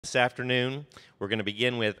This afternoon, we're going to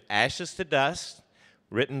begin with Ashes to Dust,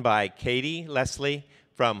 written by Katie Leslie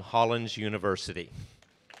from Hollins University.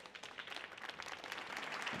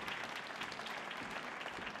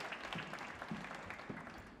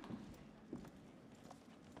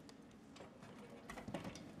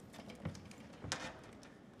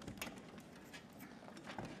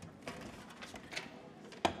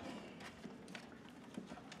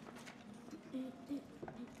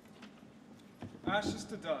 Ashes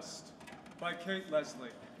to Dust by Kate Leslie.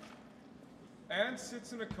 Anne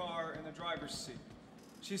sits in a car in the driver's seat.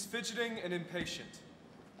 She's fidgeting and impatient.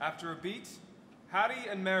 After a beat, Hattie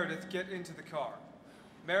and Meredith get into the car.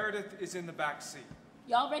 Meredith is in the back seat.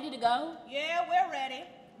 Y'all ready to go? Yeah, we're ready.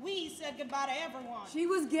 We said goodbye to everyone. She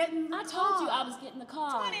was getting the I car. told you I was getting the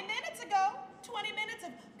car. 20 minutes ago. 20 minutes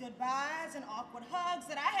of goodbyes and awkward hugs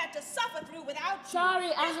that I had to suffer through without you.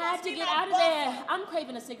 Sorry, I This had must to be get my out of buffer. there. I'm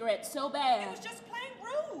craving a cigarette so bad. It was just plain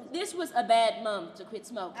rude. This was a bad month to quit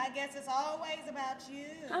smoking. I guess it's always about you.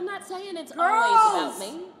 I'm not saying it's Girls! always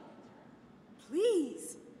about me.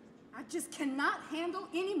 Please. I just cannot handle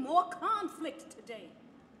any more conflict today.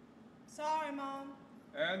 Sorry, Mom.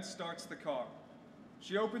 Anne starts the car.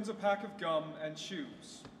 She opens a pack of gum and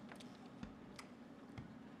chews.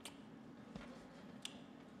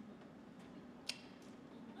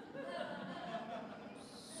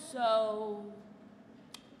 So,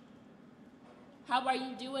 how are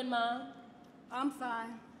you doing, Mom? I'm fine.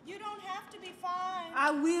 You don't have to be fine.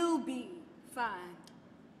 I will be fine.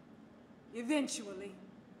 Eventually.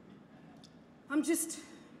 I'm just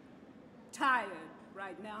tired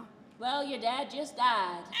right now. Well, your dad just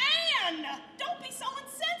died. Anne, don't be so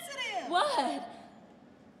insensitive. What?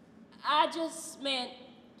 I just meant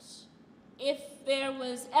if there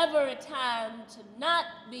was ever a time to not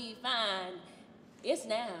be fine, it's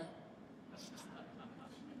now.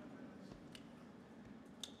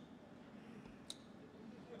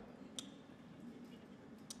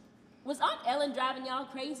 Was Aunt Ellen driving y'all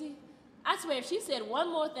crazy? I swear if she said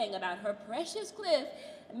one more thing about her precious Cliff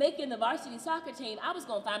making the varsity soccer team, I was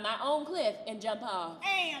gonna find my own cliff and jump off.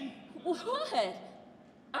 Anne. What?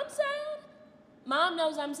 I'm sad. Mom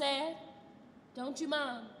knows I'm sad. Don't you,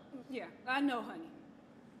 Mom? Yeah, I know, honey.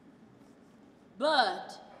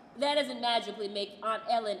 But that doesn't magically make Aunt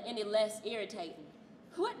Ellen any less irritating.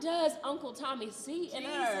 What does Uncle Tommy see in her?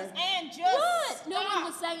 Jesus, Anne, just What? No stop. one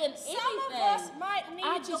was saying anything. Some of us might need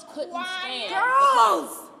I just to couldn't quiet. stand.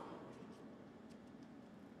 Girls!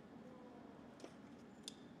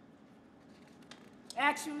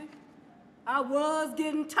 Actually, I was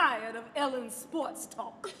getting tired of Ellen's sports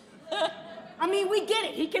talk. I mean, we get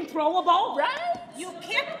it. He can throw a ball. Right? You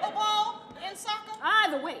kick a ball in soccer?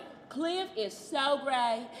 Either way. Cliff is so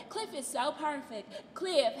great. Cliff is so perfect.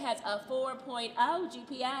 Cliff has a 4.0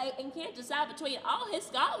 GPA and can't decide between all his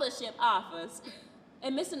scholarship offers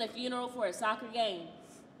and missing a funeral for a soccer game.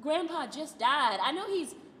 Grandpa just died. I know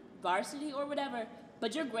he's varsity or whatever,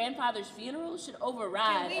 but your grandfather's funeral should Can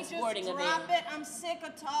override we a sporting just event. drop it? I'm sick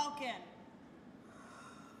of talking.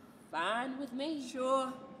 Fine with me.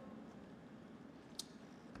 Sure.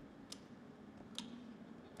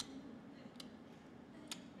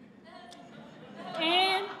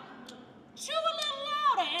 Anne, chew a little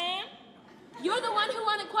louder, Anne. You're the one who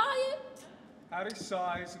wanted quiet? Hattie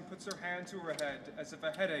sighs and puts her hand to her head as if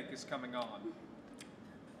a headache is coming on.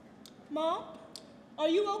 Mom, are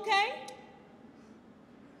you okay?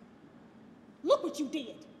 Look what you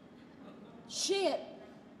did. Shit.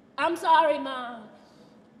 I'm sorry, Mom.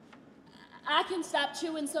 I can stop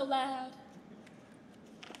chewing so loud.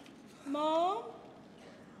 Mom?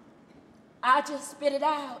 I just spit it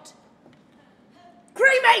out.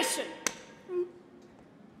 Cremation!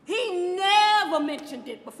 He never mentioned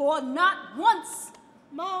it before, not once.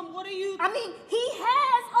 Mom, what are you... I mean, he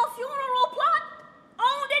has a funeral plot,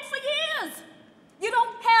 owned it for years. You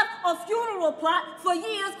don't have a funeral plot for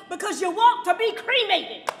years because you want to be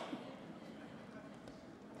cremated.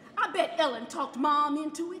 I bet Ellen talked Mom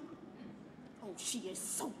into it. Oh, she is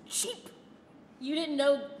so cheap. You didn't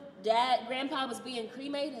know Grandpa was being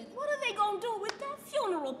cremated? What are they gonna do with that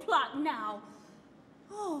funeral plot now?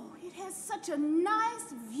 Oh, it has such a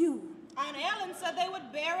nice view. Aunt Ellen said they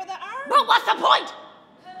would bury the urn. But what's the point?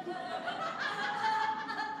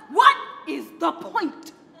 What is the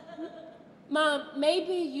point? Mom,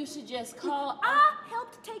 maybe you should just call... I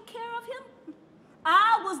helped take care of him.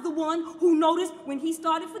 I was the one who noticed when he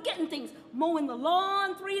started forgetting things, mowing the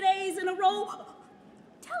lawn 3 days in a row,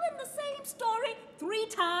 telling the same story 3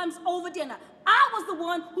 times over dinner. I was the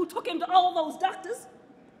one who took him to all those doctors.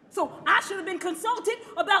 So I should have been consulted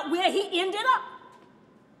about where he ended up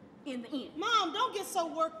in the end. Mom, don't get so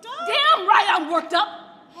worked up. Damn right I'm worked up.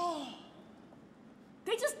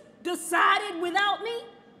 decided without me?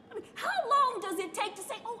 I mean, how long does it take to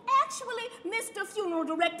say, oh, actually, Mr. Funeral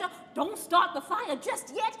Director, don't start the fire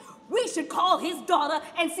just yet. We should call his daughter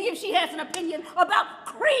and see if she has an opinion about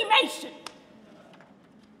cremation.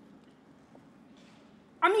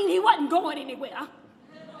 I mean, he wasn't going anywhere.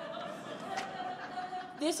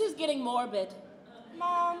 This is getting morbid.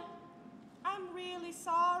 Mom, I'm really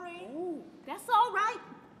sorry. Oh, that's all right.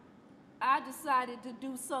 I decided to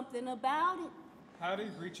do something about it.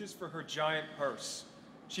 Hattie reaches for her giant purse.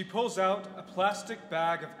 She pulls out a plastic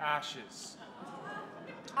bag of ashes.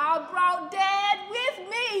 I brought Dad with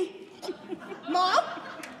me. Mom?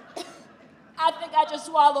 I think I just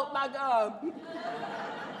swallowed my gum.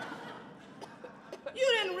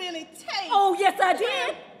 You didn't really take. Oh, yes, I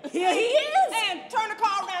did. Here he is. And turn the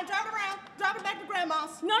car around, drive it back to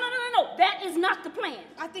Grandma's. No. That is not the plan.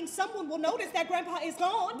 I think someone will notice that Grandpa is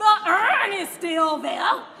gone. The urn is still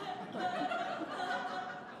there.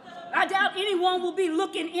 I doubt anyone will be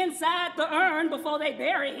looking inside the urn before they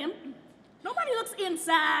bury him. Nobody looks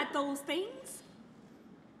inside those things.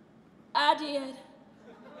 I did.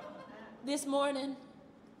 This morning.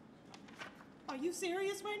 Are you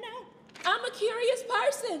serious right now? I'm a curious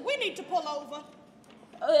person. We need to pull over.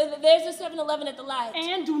 There's a 7-Eleven at the light.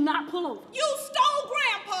 And do not pull over. You stole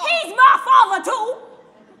Grandpa! He's my father, too.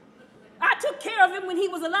 I took care of him when he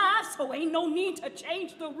was alive, so ain't no need to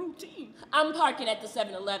change the routine. I'm parking at the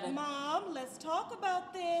 7-Eleven. Mom, let's talk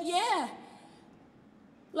about this. Yeah.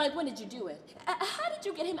 Like, when did you do it? How did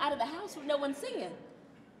you get him out of the house with no one seeing?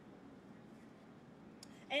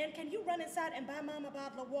 And can you run inside and buy Mom a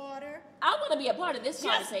bottle of water? I want to be a part of this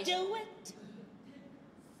conversation. Just do it.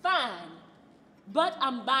 Fine. But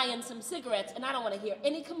I'm buying some cigarettes, and I don't want to hear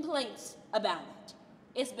any complaints about it.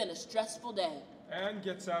 It's been a stressful day. Anne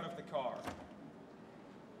gets out of the car.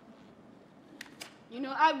 You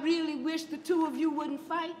know, I really wish the two of you wouldn't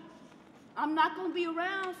fight. I'm not going to be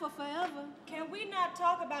around for forever. Can we not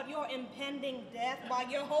talk about your impending death while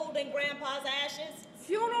you're holding Grandpa's ashes?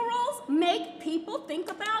 Funerals make people think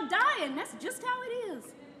about dying. That's just how it is.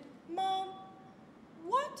 Mom,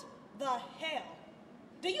 what the hell?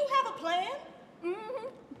 Do you have a plan? Mm-hmm.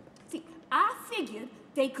 See, I figured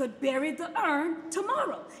they could bury the urn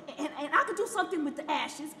tomorrow, and I could do something with the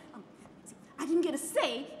ashes. See, I didn't get a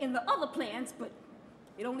say in the other plans, but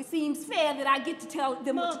it only seems fair that I get to tell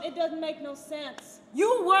them. Mom, it doesn't make no sense.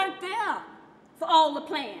 You weren't there for all the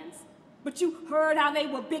plans, but you heard how they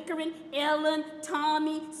were bickering, Ellen,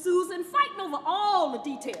 Tommy, Susan, fighting over all the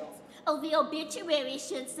details. Oh, the obituary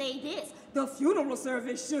should say this. The funeral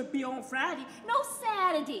service should be on Friday, no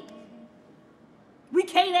Saturday. We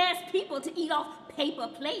can't ask people to eat off paper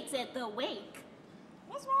plates at the wake.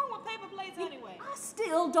 What's wrong with paper plates anyway? I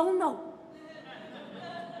still don't know.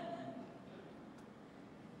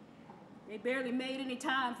 They barely made any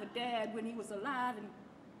time for Dad when he was alive, and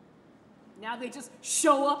now they just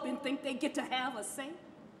show up and think they get to have a say.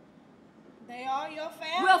 They are your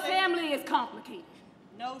family. Well, family is complicated.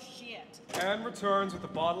 No shit. Anne returns with a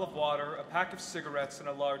bottle of water, a pack of cigarettes, and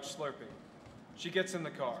a large Slurpee. She gets in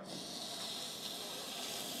the car.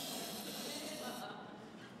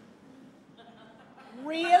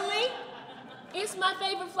 Really? It's my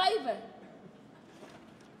favorite flavor.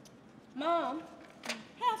 Mom,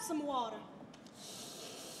 have some water.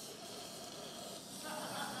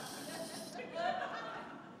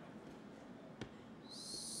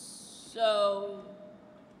 So,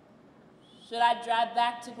 should I drive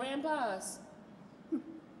back to Grandpa's?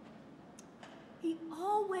 He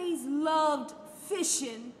always loved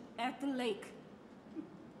fishing at the lake.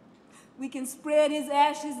 We can spread his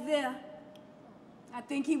ashes there. I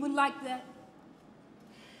think he would like that.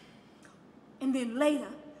 And then later,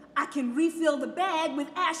 I can refill the bag with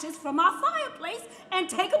ashes from our fireplace and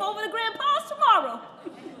take them over to Grandpa's tomorrow.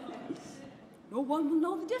 No one will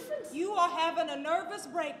know the difference. You are having a nervous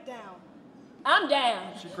breakdown. I'm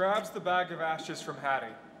down. She grabs the bag of ashes from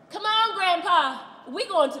Hattie. Come on, Grandpa. We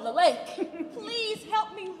going to the lake. Please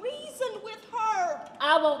help me reason with her.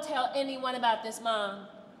 I won't tell anyone about this, Mom.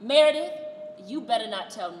 Meredith, you better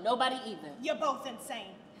not tell nobody either. You're both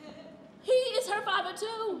insane. He is her father,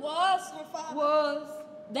 too. Was her father?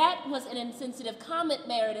 That was an insensitive comment,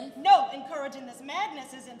 Meredith. No, encouraging this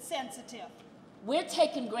madness is insensitive. We're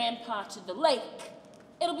taking Grandpa to the lake.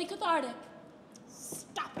 It'll be cathartic.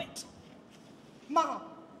 Stop it. Mom,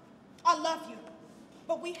 I love you,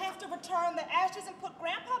 but we have to return the ashes and put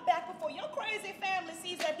Grandpa back before your crazy family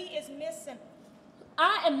sees that he is missing.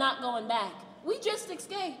 I am not going back. We just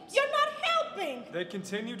escaped. You're not helping. They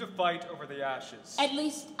continue to fight over the ashes. At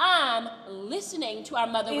least I'm listening to our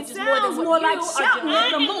mother, which is more sounds than more what like you are shouting doing. at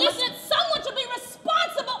the And moment. listen, someone should be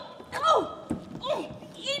responsible. Oh,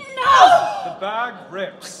 enough! bag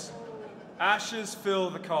rips. Ashes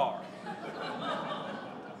fill the car.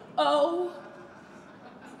 Oh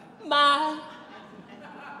my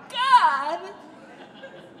God!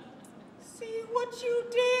 See what you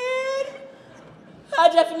did? I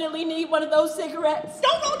definitely need one of those cigarettes.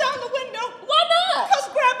 Don't roll down the window. Why not? Because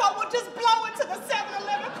Grandpa will just blow into the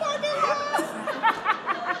 7-Eleven parking lot.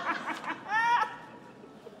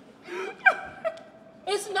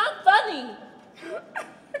 It's not funny.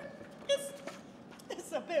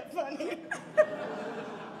 It's a bit funny.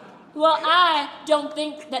 Well, I don't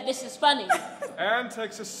think that this is funny. Anne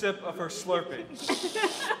takes a sip of her Slurpee.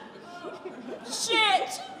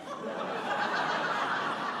 Shit!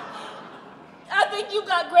 I think you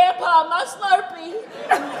got Grandpa my Slurpee.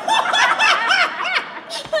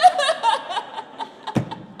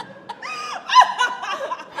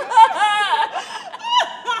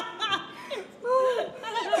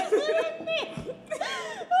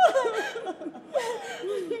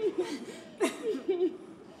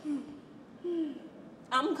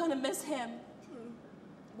 I'm gonna miss him.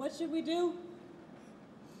 What should we do?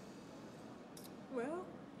 Well,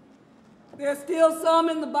 there's still some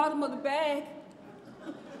in the bottom of the bag.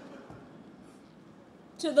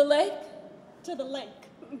 To the lake? To the lake.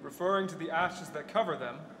 Referring to the ashes that cover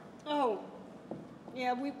them, Oh,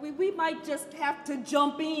 yeah, we might just have to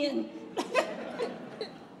jump in.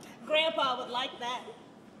 Grandpa would like that.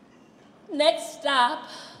 Next stop,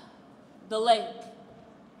 the lake.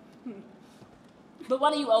 But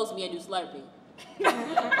one of you owes me a new Slurpee.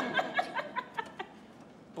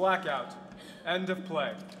 blackout. End of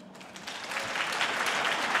play.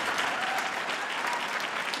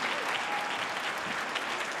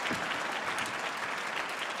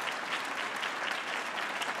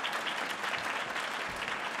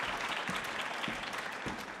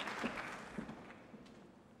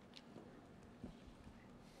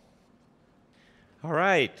 All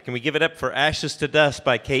right, can we give it up for Ashes to Dust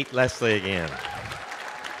by Kate Leslie again?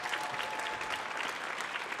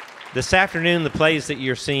 This afternoon, the plays that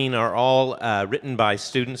you're seeing are all written by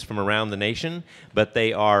students from around the nation, but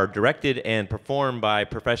they are directed and performed by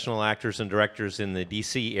professional actors and directors in the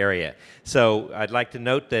D.C. area. So I'd like to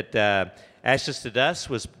note that Ashes to Dust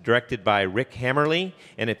was directed by Rick Hammerly,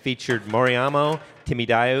 and it featured Moriamo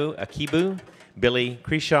Timidayo Akibu, Billy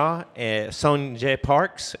Creshaw, Sonjay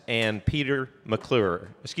Parks, and Peter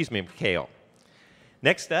McHale.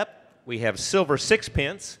 Next up, we have Silver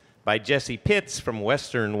Sixpence by Jesse Pitts from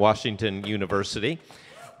Western Washington University.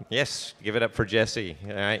 Yes, give it up for Jesse.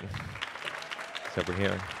 All right, it's over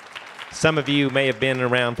here. Some of you may have been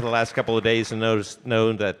around for the last couple of days and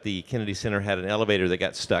know that the Kennedy Center had an elevator that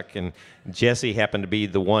got stuck, and Jesse happened to be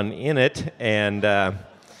the one in it, and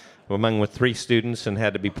among with 3 students, and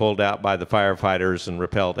had to be pulled out by the firefighters and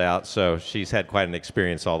rappelled out. So she's had quite an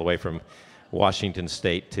experience all the way from Washington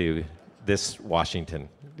State to this Washington,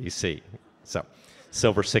 D.C. So,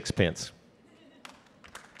 Silver Sixpence.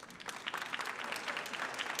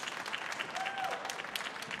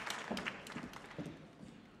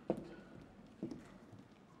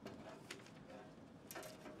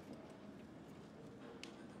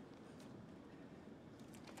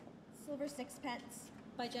 Silver Sixpence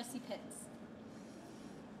by Jesse Pitts.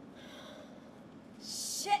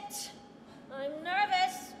 Shit! I'm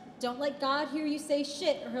nervous. Don't let God hear you say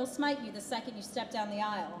shit or he'll smite you the second you step down the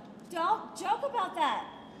aisle. Don't joke about that.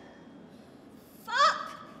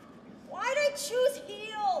 Fuck! Why'd I choose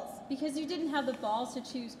heels? Because you didn't have the balls to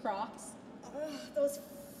choose Crocs. Ugh, those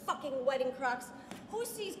fucking wedding Crocs. Who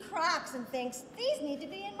sees Crocs and thinks, these need to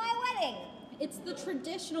be in my wedding? It's the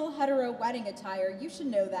traditional hetero wedding attire. You should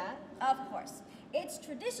know that. Of course. It's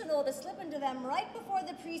traditional to slip into them right before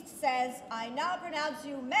the priest says, I now pronounce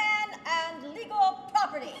you man and legal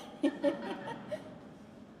property.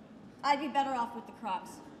 I'd be better off with the Crocs.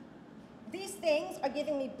 These things are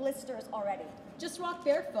giving me blisters already. Just walk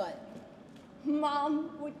barefoot.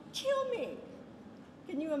 Mom would kill me.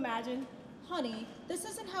 Can you imagine? Honey, this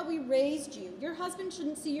isn't how we raised you. Your husband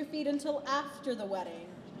shouldn't see your feet until after the wedding.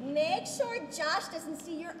 Make sure Josh doesn't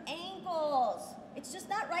see your ankles. It's just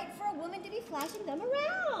not right for a woman to be flashing them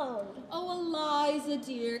around. Oh, Eliza,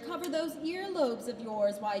 dear, cover those earlobes of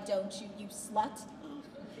yours, why don't you, you slut?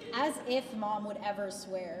 As if Mom would ever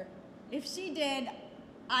swear. If she did,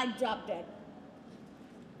 I'd drop dead.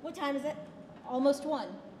 What time is it? Almost 1.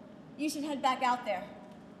 You should head back out there.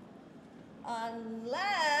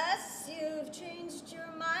 Unless you've changed your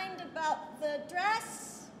mind about the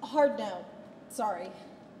dress. Hard no. Sorry.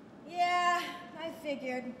 Yeah, I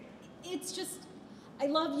figured. It's just, I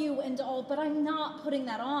love you and all, but I'm not putting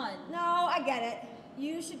that on. No, I get it.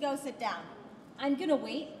 You should go sit down. I'm gonna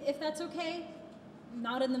wait, if that's okay.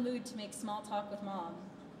 not in the mood to make small talk with Mom.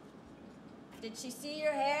 Did she see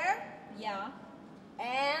your hair? Yeah.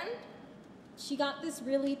 And? She got this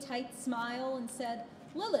really tight smile and said,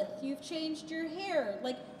 "Lilith, you've changed your hair."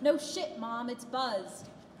 Like, "No shit, Mom, it's buzzed."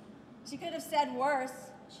 She could have said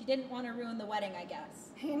worse. She didn't want to ruin the wedding, I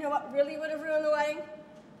guess. You know what really would have ruined the wedding?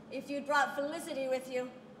 If you'd brought Felicity with you.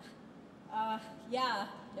 Yeah,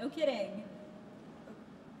 no kidding.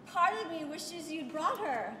 Part of me wishes you'd brought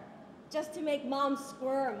her, just to make Mom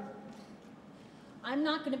squirm. I'm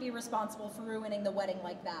not going to be responsible for ruining the wedding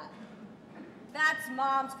like that. That's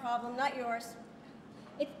Mom's problem, not yours.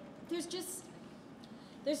 There's just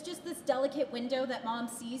this delicate window that Mom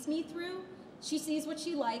sees me through. She sees what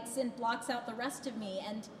she likes and blocks out the rest of me,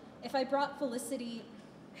 and if I brought Felicity,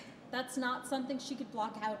 that's not something she could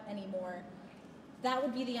block out anymore. That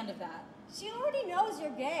would be the end of that. She already knows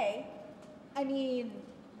you're gay. I mean,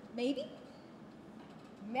 maybe?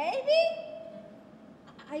 Maybe?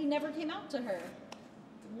 I never came out to her.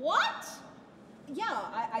 What?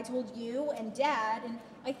 Yeah, I told you and Dad, and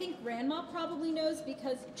I think Grandma probably knows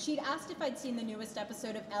because she'd asked if I'd seen the newest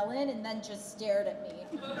episode of Ellen and then just stared at me.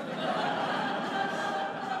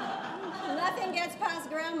 Nothing gets past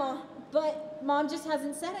Grandma. But Mom just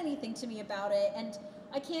hasn't said anything to me about it, and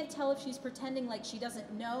I can't tell if she's pretending like she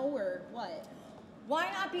doesn't know or what.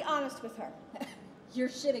 Why not be honest with her? You're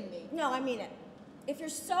shitting me. No, I mean it. If you're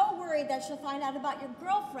so worried that she'll find out about your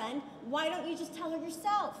girlfriend, why don't you just tell her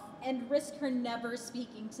yourself? And risk her never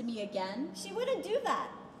speaking to me again? She wouldn't do that.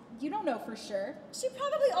 You don't know for sure. She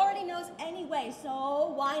probably already knows anyway,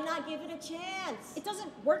 so why not give it a chance? It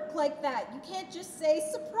doesn't work like that. You can't just say,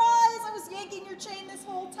 "Surprise, I was yanking your chain this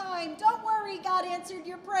whole time. Don't worry, God answered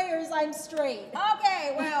your prayers, I'm straight."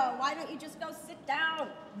 Okay, well, why don't you just go sit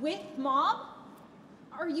down? With Mom?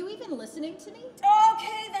 Are you even listening to me?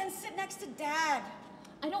 Okay, then sit next to Dad.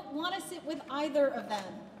 I don't want to sit with either of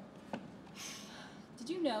them. Did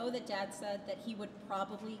you know that Dad said that he would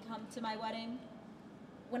probably come to my wedding?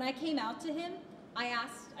 When I came out to him, I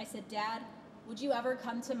said, "Dad, would you ever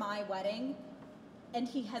come to my wedding?" And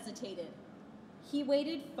he hesitated. He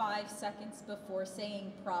waited 5 seconds before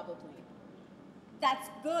saying probably. That's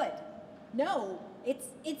good. No, it's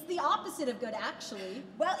the opposite of good, actually.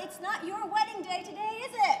 Well, it's not your wedding day today,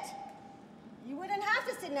 is it? You wouldn't have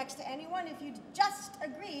to sit next to anyone if you'd just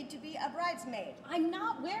agreed to be a bridesmaid. I'm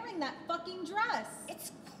not wearing that fucking dress.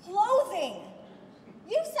 It's clothing.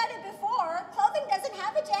 You've said it before. Clothing doesn't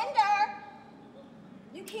have a gender.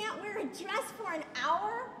 You can't wear a dress for an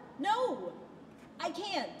hour? No, I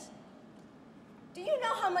can't. Do you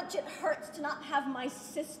know how much it hurts to not have my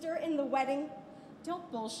sister in the wedding?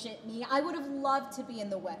 Don't bullshit me. I would have loved to be in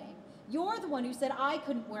the wedding. You're the one who said I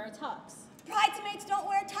couldn't wear a tux. Bridesmaids don't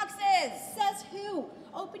wear tuxes. Says who?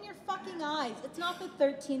 Open your fucking eyes. It's not the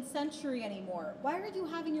 13th century anymore. Why are you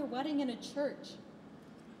having your wedding in a church?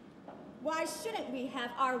 Why shouldn't we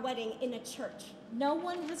have our wedding in a church? No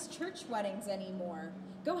one has church weddings anymore.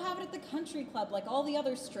 Go have it at the country club like all the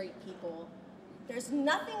other straight people. There's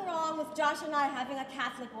nothing wrong with Josh and I having a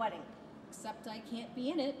Catholic wedding. Except I can't be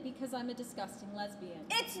in it because I'm a disgusting lesbian.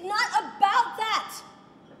 It's not about that!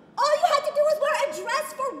 All you had to do was wear a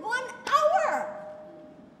dress for 1 hour!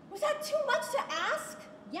 Was that too much to ask?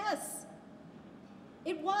 Yes,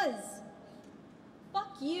 it was.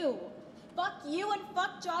 Fuck you. Fuck you and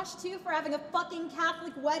fuck Josh too for having a fucking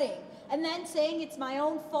Catholic wedding and then saying it's my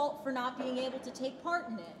own fault for not being able to take part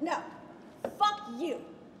in it. No, fuck you.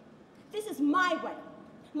 This is my wedding,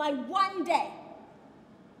 my one day.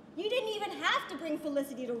 You didn't even have to bring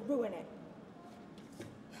Felicity to ruin it.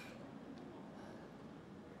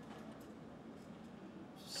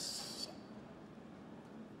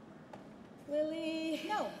 Lily.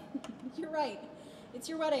 No, you're right. It's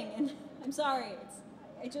your wedding, and I'm sorry.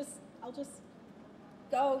 I'll just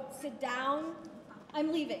Go sit down.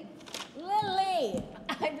 I'm leaving. Lily!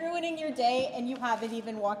 I'm ruining your day, and you haven't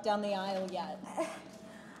even walked down the aisle yet.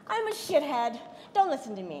 I'm a shithead. Don't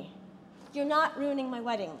listen to me. You're not ruining my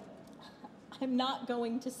wedding. I'm not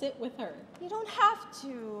going to sit with her. You don't have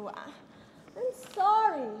to. I'm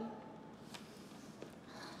sorry.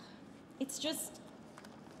 It's just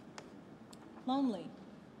lonely.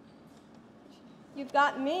 You've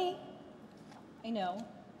got me. I know.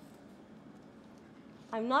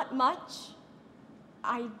 I'm not much.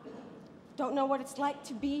 I don't know what it's like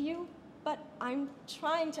to be you, but I'm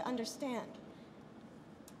trying to understand.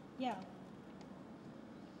 Yeah.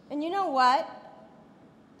 And you know what?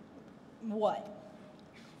 What?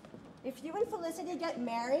 If you and Felicity get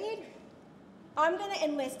married, I'm gonna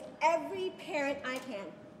enlist every parent I can.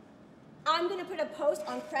 I'm gonna put a post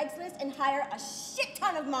on Craigslist and hire a shit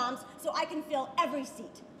ton of moms so I can fill every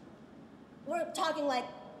seat. We're talking like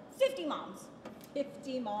 50 moms.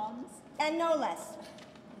 50 moms? And no less.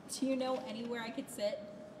 Do you know anywhere I could sit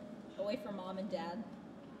away from mom and dad?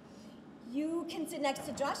 You can sit next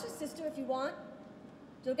to Josh's sister if you want.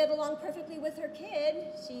 You'll get along perfectly with her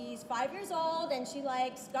kid. She's 5 years old and she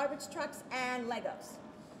likes garbage trucks and Legos.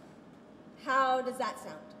 How does that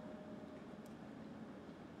sound?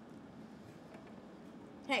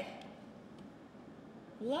 Hey,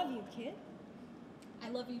 love you, kid. I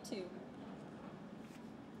love you too.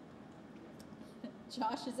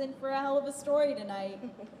 Josh is in for a hell of a story tonight.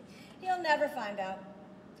 He'll never find out.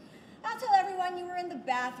 I'll tell everyone you were in the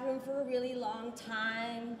bathroom for a really long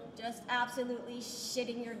time, just absolutely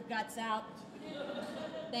shitting your guts out.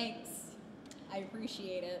 Thanks. I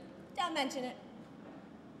appreciate it. Don't mention it.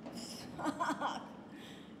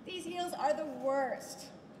 These heels are the worst.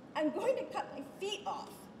 I'm going to cut my feet off.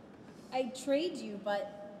 I'd trade you,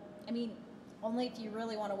 but, I mean, only if you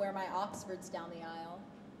really want to wear my Oxfords down the aisle.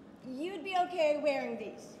 You'd be okay wearing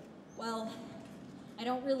these. Well, I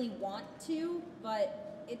don't really want to,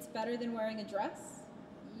 but it's better than wearing a dress.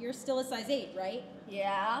 You're still a size 8, right?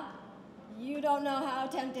 Yeah? You don't know how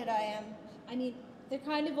tempted I am. I mean, they're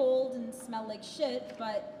kind of old and smell like shit,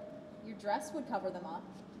 but your dress would cover them up.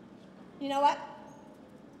 You know what?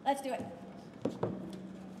 Let's do it.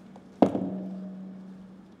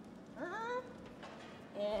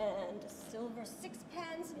 And a silver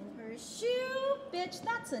sixpence in her shoe. Bitch,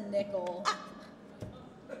 that's a nickel.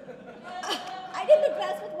 I did the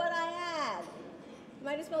best with what I had.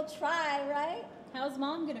 Might as well try, right? How's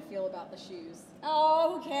mom gonna feel about the shoes?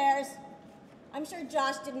 Oh, who cares? I'm sure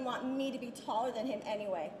Josh didn't want me to be taller than him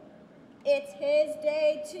anyway. It's his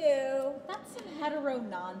day, too. That's some hetero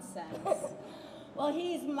nonsense. Well,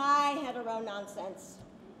 he's my hetero nonsense.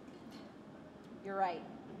 You're right.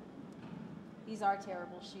 These are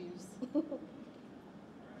terrible shoes.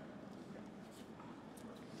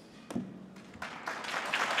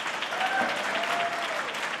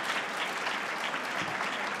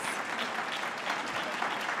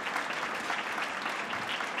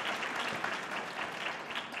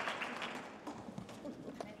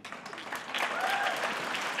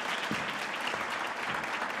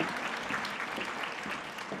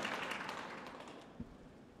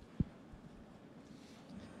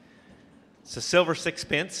 So Silver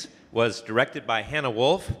Sixpence was directed by Hannah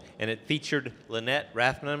Wolf, and it featured Lynette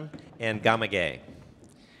Rathman and Gamma Gay.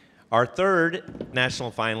 Our third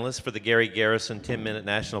national finalist for the Gary Garrison 10-Minute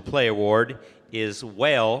National Play Award is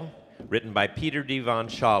Whale, written by Peter D. Von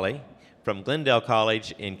Schally from Glendale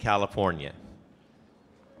College in California.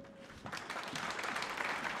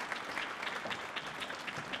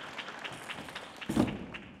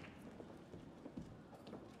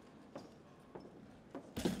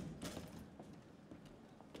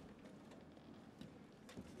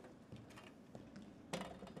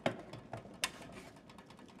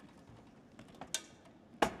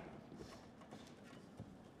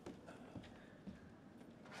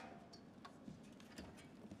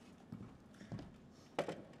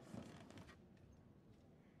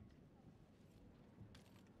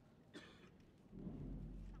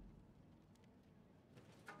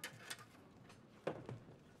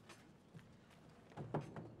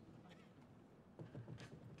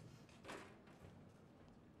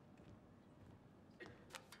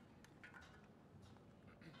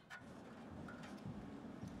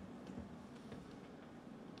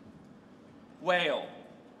 Whale,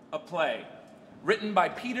 a play, written by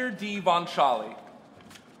Peter D. Von Schally.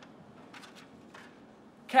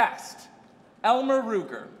 Cast: Elmer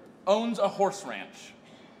Ruger, owns a horse ranch.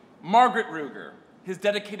 Margaret Ruger, his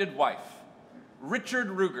dedicated wife. Richard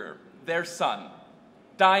Ruger, their son.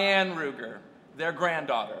 Diane Ruger, their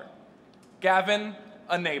granddaughter. Gavin,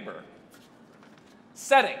 a neighbor.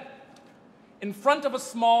 Setting: in front of a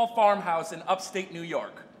small farmhouse in upstate New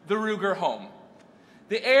York, the Ruger home.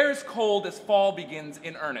 The air is cold as fall begins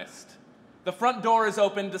in earnest. The front door is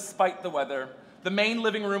open despite the weather, the main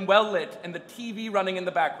living room well lit and the TV running in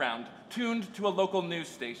the background, tuned to a local news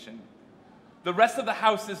station. The rest of the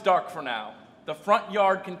house is dark for now. The front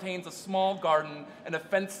yard contains a small garden and a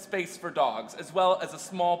fenced space for dogs, as well as a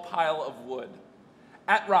small pile of wood.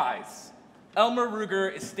 At rise, Elmer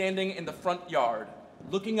Ruger is standing in the front yard,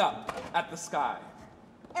 looking up at the sky.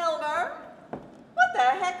 Elmer, what the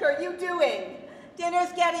heck are you doing?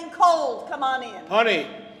 Dinner's getting cold. Come on in. Honey,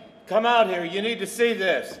 come out here. You need to see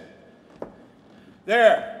this.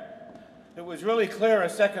 There. It was really clear a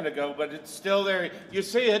second ago, but it's still there. You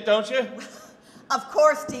see it, don't you? Of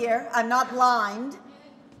course, dear. I'm not blind.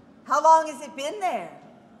 How long has it been there?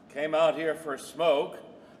 Came out here for a smoke.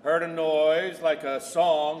 Heard a noise like a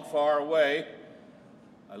song far away.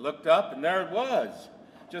 I looked up and there it was,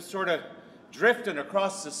 just sort of drifting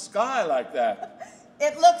across the sky like that.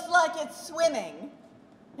 It looks like it's swimming.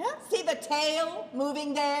 Yeah? See the tail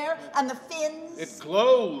moving there and the fins? It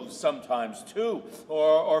glows sometimes too,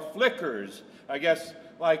 or flickers, I guess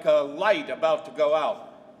like a light about to go out.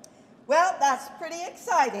 Well, that's pretty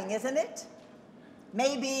exciting, isn't it?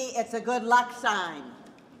 Maybe it's a good luck sign.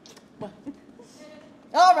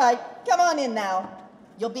 All right, come on in now.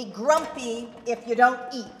 You'll be grumpy if you don't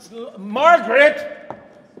eat. Margaret!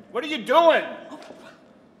 What are you doing?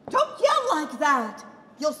 Don't yell like that.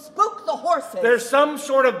 You'll spook the horses. There's some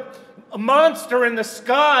sort of a monster in the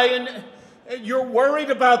sky, and you're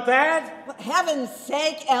worried about that? For heaven's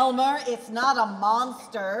sake, Elmer, it's not a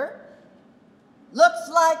monster. Looks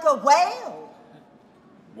like a whale.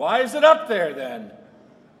 Why is it up there, then?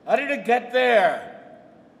 How did it get there?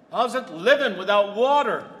 How's it living without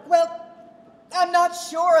water? Well, I'm not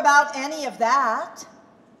sure about any of that.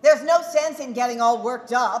 There's no sense in getting all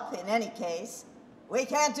worked up, in any case. We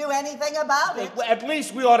can't do anything about it. At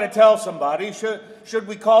least we ought to tell somebody. Should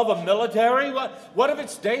we call the military? What if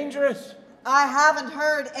it's dangerous? I haven't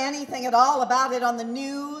heard anything at all about it on the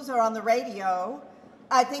news or on the radio.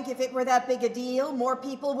 I think if it were that big a deal, more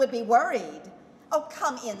people would be worried. Oh,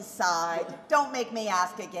 come inside. Don't make me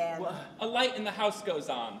ask again. A light in the house goes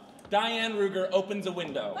on. Diane Ruger opens a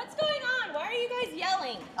window. What's going on? Why are you guys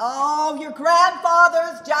yelling? Oh, your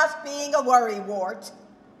grandfather's just being a worrywart.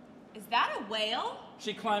 Is that a whale?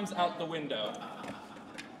 She climbs out the window.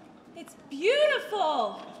 It's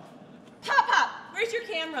beautiful. Pop, where's your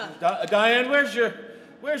camera? Diane,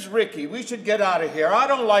 where's Ricky? We should get out of here. I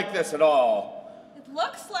don't like this at all. It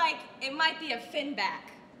looks like it might be a finback.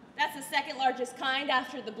 That's the second largest kind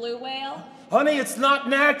after the blue whale. Honey, it's not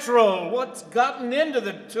natural. What's gotten into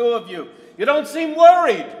the two of you? You don't seem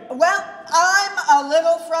worried. Well, I'm a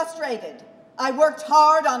little frustrated. I worked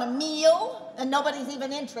hard on a meal, and nobody's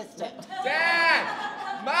even interested.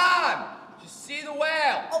 Dad! Mom! Did you see the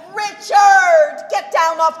whale? Oh, Richard! Get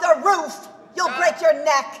down off the roof! You'll break your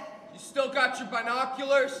neck. You still got your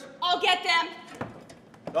binoculars? I'll get them.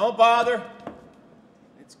 Don't bother.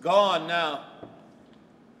 It's gone now.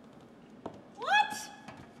 What?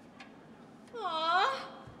 Aw,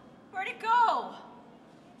 where'd it go?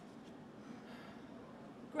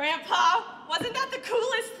 Grandpa, wasn't that the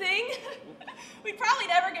coolest thing? We'd probably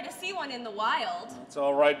never get to see one in the wild. It's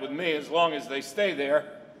all right with me as long as they stay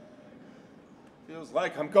there. Feels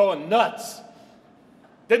like I'm going nuts.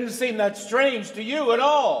 Didn't seem that strange to you at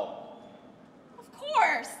all. Of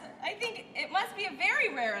course. I think it must be a very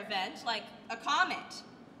rare event, like a comet.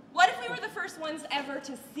 What if we were the first ones ever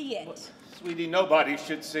to see it? Well, sweetie, nobody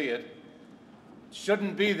should see it. It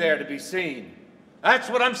shouldn't be there to be seen. That's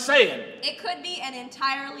what I'm saying. It could be an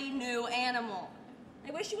entirely new animal.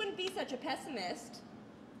 I wish you wouldn't be such a pessimist.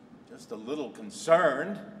 Just a little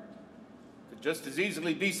concerned. Could just as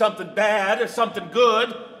easily be something bad or something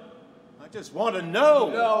good. I just want to know.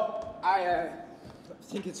 No, I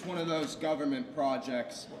think it's one of those government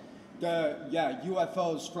projects.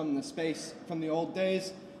 UFOs from the old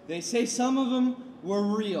days. They say some of them were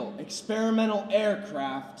real, experimental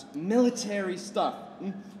aircraft, military stuff.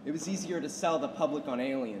 It was easier to sell the public on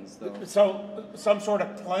aliens, though. So, some sort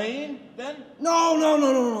of plane, then?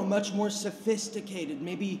 No. Much more sophisticated.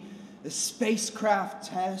 Maybe a spacecraft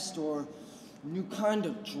test or a new kind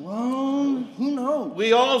of drone. Who knows?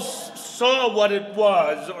 We all saw what it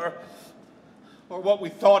was, or what we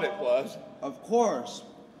thought it was. Of course.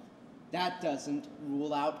 That doesn't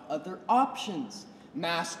rule out other options.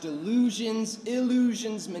 Mass delusions,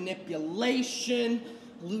 illusions, manipulation,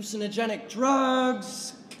 hallucinogenic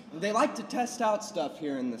drugs. They like to test out stuff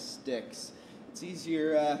here in the sticks. It's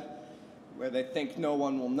easier where they think no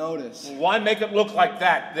one will notice. Well, why make it look like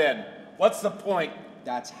that, then? What's the point?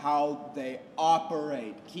 That's how they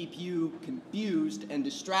operate. Keep you confused and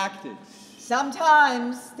distracted.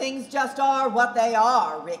 Sometimes things just are what they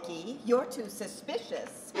are, Ricky. You're too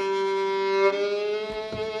suspicious.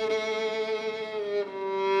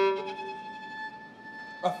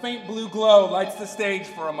 A faint blue glow lights the stage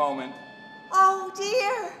for a moment. Oh,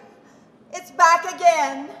 dear. It's back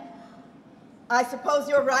again. I suppose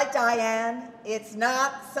you're right, Diane. It's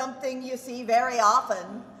not something you see very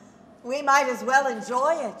often. We might as well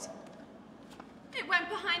enjoy it. It went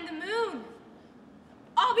behind the moon.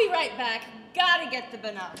 I'll be right back. Gotta get the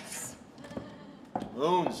binocs. The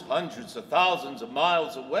moon's hundreds of thousands of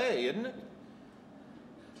miles away, isn't it?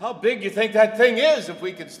 How big do you think that thing is if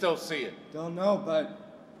we can still see it? Don't know, but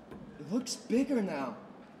it looks bigger now.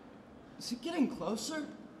 Is it getting closer?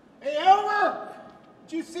 Hey, Elmer!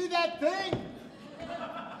 Did you see that thing?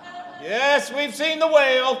 Yes, we've seen the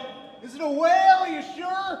whale. Is it a whale? You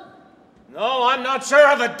sure? No, I'm not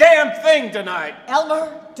sure of a damn thing tonight.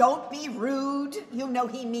 Elmer, don't be rude. You know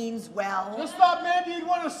he means well. Just thought maybe you'd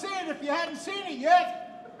want to see it if you hadn't seen it yet.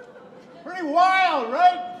 Pretty wild,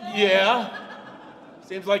 right? Yeah.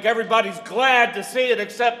 Seems like everybody's glad to see it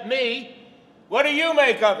except me. What do you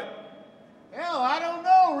make of it? Hell, I don't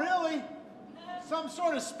know, really. Some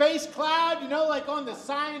sort of space cloud, you know, like on the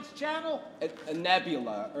Science Channel? A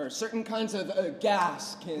nebula, or certain kinds of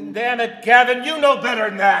gas can... Damn it, Gavin, you know better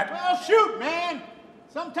than that. Well, shoot, man.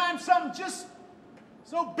 Sometimes something just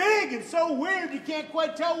so big and so weird you can't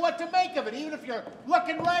quite tell what to make of it, even if you're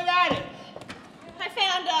looking right at it. I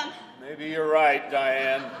found Maybe you're right,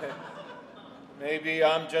 Diane. Maybe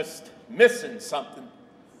I'm just missing something.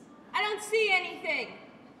 I don't see anything.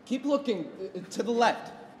 Keep looking to the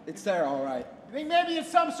left. It's there, all right. You think maybe it's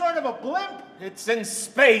some sort of a blimp? It's in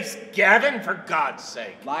space, Gavin, for God's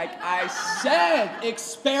sake. Like I said,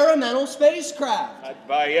 experimental spacecraft. I'd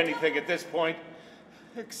buy anything at this point,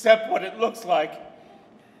 except what it looks like.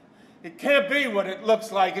 It can't be what it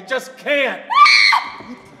looks like. It just can't.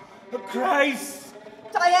 Christ!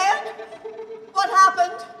 Diane, what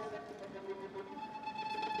happened?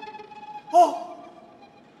 Oh,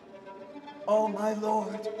 my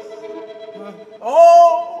Lord.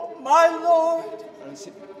 Oh, my Lord.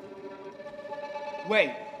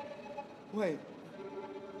 Wait.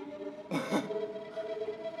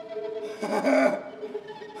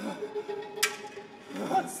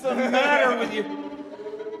 What's the matter with you?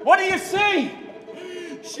 What do you see?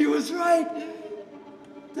 She was right.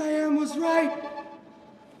 Diane was right.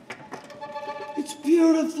 It's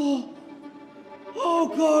beautiful. Oh,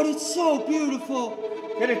 God, it's so beautiful.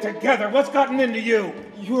 Get it together. What's gotten into you?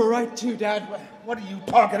 You were right, too, Dad. What are you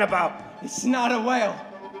talking about? It's not a whale.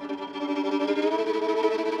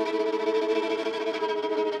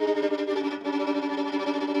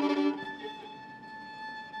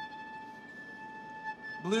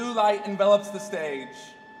 Blue light envelops the stage.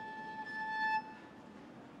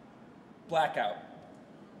 Blackout.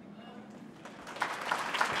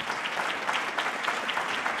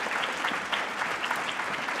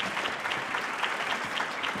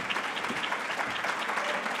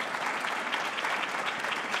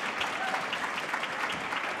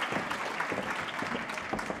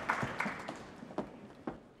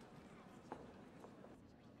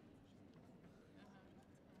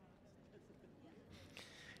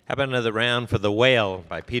 How about another round for The Whale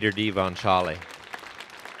by Peter D. Von Schale?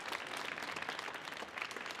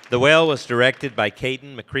 The Whale was directed by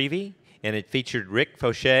Caden McCreevy, and it featured Rick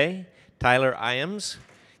Fauché, Tyler Iams,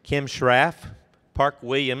 Kim Schraff, Park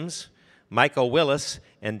Williams, Michael Willis,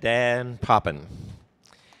 and Dan Poppin.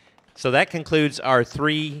 So that concludes our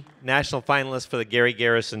 3 national finalists for the Gary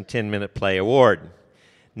Garrison 10-Minute Play Award.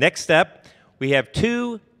 Next up, we have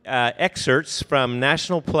 2 excerpts from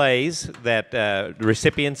national plays that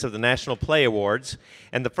recipients of the National Play Awards.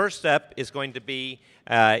 And the first up is going to be,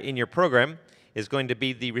 in your program, is going to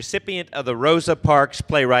be the recipient of the Rosa Parks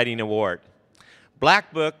Playwriting Award.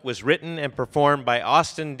 Black Book was written and performed by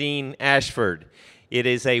Austin Dean Ashford. It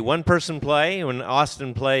is a one-person play, and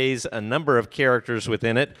Austin plays a number of characters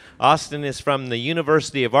within it. Austin is from the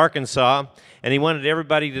University of Arkansas, and he wanted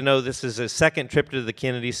everybody to know this is his second trip to the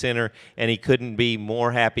Kennedy Center, and he couldn't be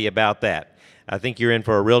more happy about that. I think you're in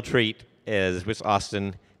for a real treat as with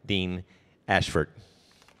Austin Dean Ashford.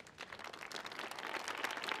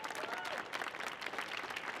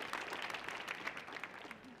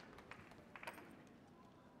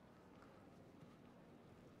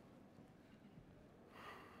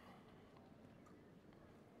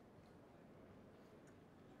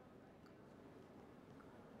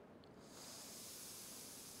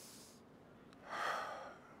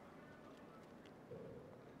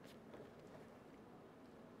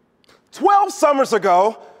 Summers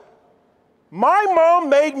ago, my mom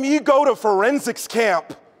made me go to forensics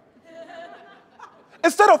camp.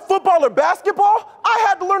 Instead of football or basketball, I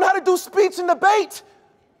had to learn how to do speech and debate.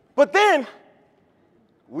 But then,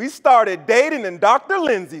 we started dating in Dr.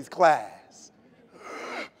 Lindsay's class.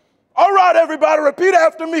 All right, everybody, repeat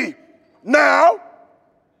after me. Now,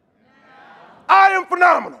 I am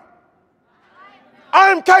phenomenal. I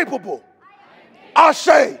am capable.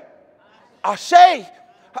 Ashe. Ashe.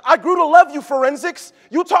 I grew to love you, forensics.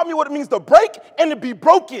 You taught me what it means to break and to be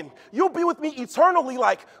broken. You'll be with me eternally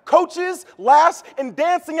like coaches, laughs, and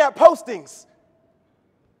dancing at postings.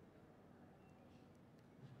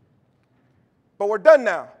 But we're done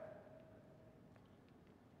now.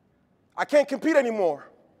 I can't compete anymore.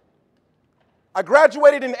 I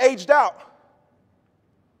graduated and aged out.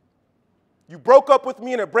 You broke up with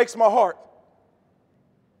me and it breaks my heart.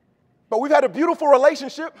 But we've had a beautiful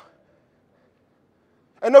relationship.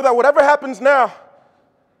 And know that whatever happens now,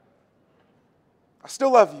 I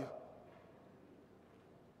still love you.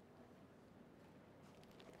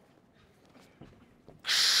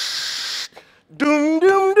 Doom,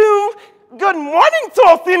 doom, doom. Good morning,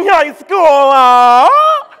 Tulsa High School.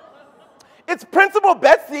 It's Principal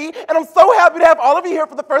Betsy, and I'm so happy to have all of you here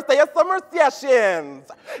for the first day of summer sessions.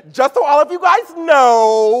 Just so all of you guys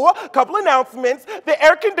know, a couple announcements. The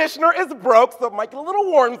air conditioner is broke, so it might get a little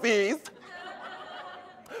warmsies.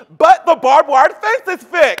 But the barbed wire fence is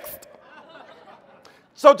fixed.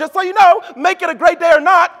 So just so you know, make it a great day or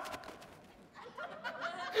not,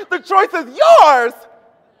 the choice is yours.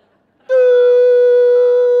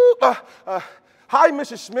 Hi,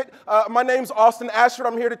 Mrs. Schmidt. My name's Austin Ashford.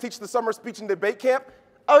 I'm here to teach the summer speech and debate camp.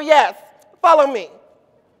 Oh, yes. Follow me.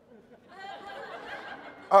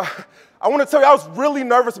 I want to tell you, I was really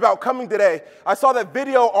nervous about coming today. I saw that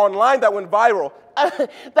video online that went viral. That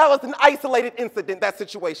was an isolated incident. That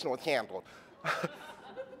situation was handled.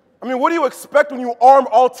 I mean, what do you expect when you arm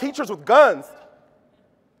all teachers with guns?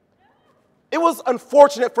 It was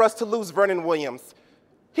unfortunate for us to lose Vernon Williams.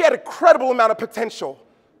 He had a credible amount of potential.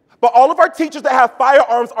 But all of our teachers that have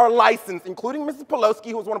firearms are licensed, including Mrs.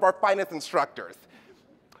 Pelosi, who was one of our finest instructors.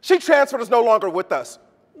 She transferred, is no longer with us.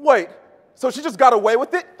 Wait, so she just got away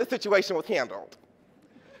with it? The situation was handled.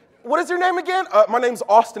 What is your name again? My name's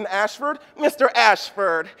Austin Ashford. Mr.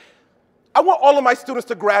 Ashford. I want all of my students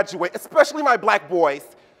to graduate, especially my black boys,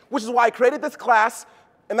 which is why I created this class,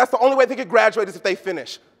 and that's the only way they could graduate is if they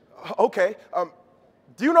finish. Okay.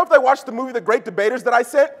 Do you know if they watched the movie The Great Debaters that I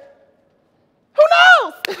sent? Who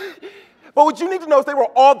knows? But what you need to know is they were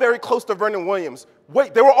all very close to Vernon Williams.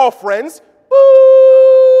 Wait, they were all friends?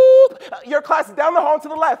 Boop! Your class is down the hall and to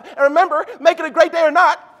the left. And remember, make it a great day or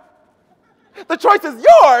not, the choice is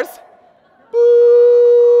yours.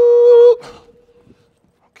 Boop!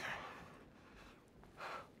 Okay.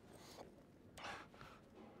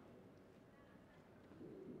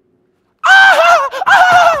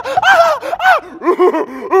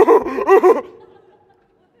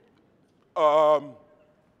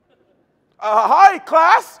 Hi,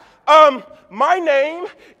 class. My name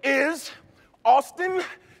is Austin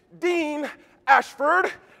Dean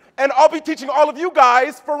Ashford, and I'll be teaching all of you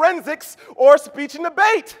guys forensics or speech and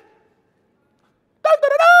debate. Dun, dun,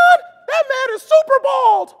 dun, dun. That man is super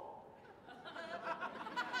bald.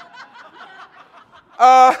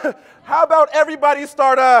 How about everybody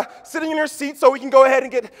start sitting in your seats so we can go ahead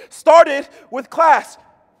and get started with class?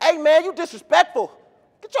 Hey, man, you disrespectful.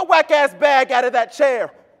 Get your whack-ass bag out of that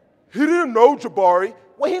chair. He didn't know, Jabari.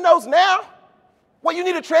 Well, he knows now. What, you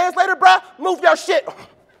need a translator, bruh? Move your shit. Look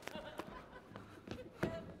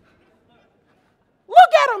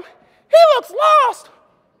at him. He looks lost.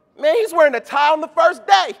 Man, he's wearing a tie on the first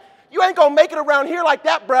day. You ain't gonna make it around here like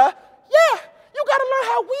that, bruh. Yeah, you gotta learn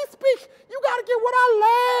how we speak. You gotta get with our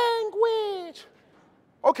language.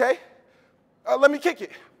 Okay, let me kick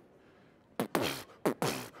it.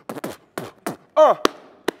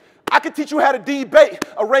 I can teach you how to debate,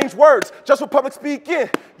 arrange words, just for public speaking.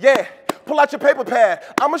 Yeah, pull out your paper pad.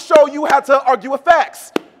 I'm gonna show you how to argue with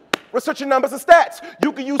facts. Research your numbers and stats.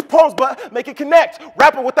 You can use poems, but make it connect.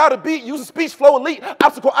 Rapper without a beat, use a speech flow elite.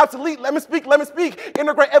 Obstacle obsolete, let me speak, let me speak.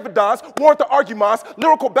 Integrate evidence, warrant the arguments.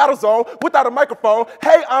 Lyrical battle zone without a microphone.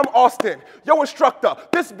 Hey, I'm Austin, your instructor.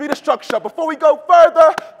 This be the structure. Before we go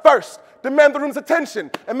further, first, demand the room's attention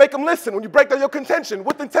and make them listen when you break down your contention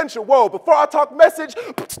with intention. Whoa, before I talk message,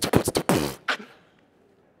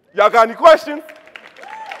 y'all got any questions?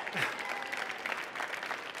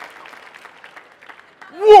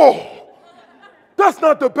 Whoa, that's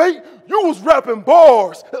not debate. You was rapping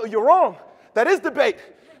bars. You're wrong. That is debate.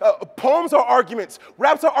 Poems are arguments.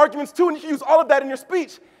 Raps are arguments too, and you can use all of that in your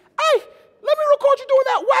speech. Hey, let me record you doing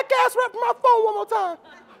that whack-ass rap from my phone one more time.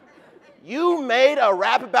 You made a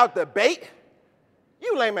rap about debate?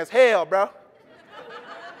 You lame as hell, bro.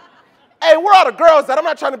 Hey, where are the girls at? I'm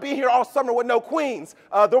not trying to be here all summer with no queens.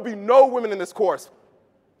 There'll be no women in this course.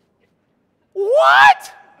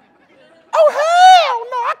 What? Oh, hell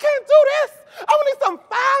no, I can't do this. I'm gonna need something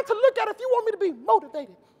fine to look at if you want me to be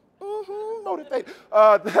motivated.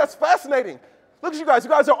 Motivated. That's fascinating. Look at you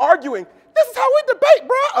guys are arguing. This is how we debate,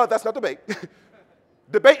 bro. That's not debate.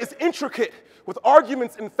 Debate is intricate with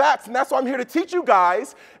arguments and facts, and that's why I'm here to teach you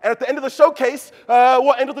guys. And at the end of the showcase,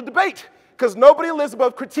 we'll end with the debate, because nobody lives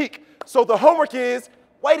above critique. So the homework is,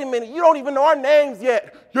 wait a minute, you don't even know our names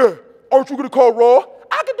yet. Yeah, aren't you gonna call roll?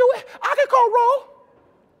 I can do it. I can call roll.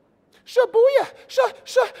 Shabuya,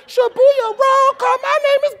 Shabuya, roll call. My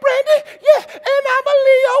name is Brandon, yeah, and I'm a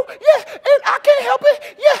Leo, yeah, and I can't help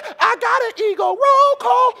it, yeah, I got an ego, roll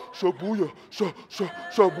call. Shabuya,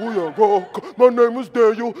 Shabuya, roll call. My name is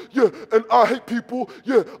Daniel, yeah, and I hate people,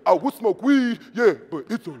 yeah, I would smoke weed, yeah, but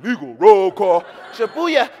it's illegal, roll call.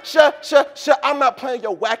 Shabuya, I'm not playing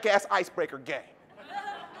your whack-ass icebreaker game.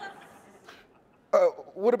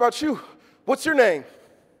 What about you? What's your name?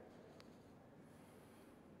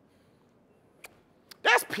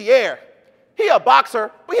 That's Pierre. He a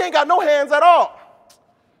boxer, but he ain't got no hands at all.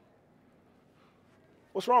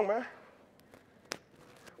 What's wrong, man?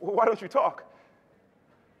 Well, why don't you talk?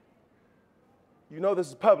 You know this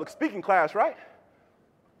is public speaking class, right?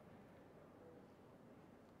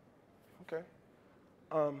 Okay.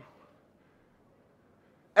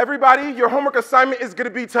 Everybody, your homework assignment is going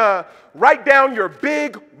to be to write down your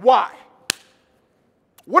big why.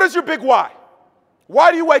 What is your big why? Why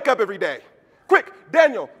do you wake up every day? Quick,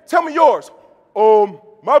 Daniel, tell me yours.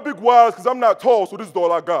 My big why is because I'm not tall, so this is all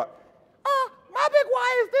I got. My big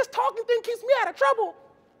why is this talking thing keeps me out of trouble.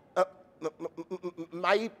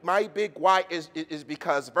 My big why is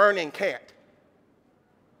because Vernon can't.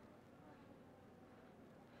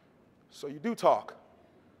 So you do talk.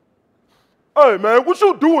 Hey, man, what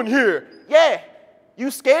you doing here? Yeah, you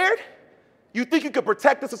scared? You think you could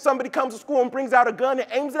protect us if somebody comes to school and brings out a gun and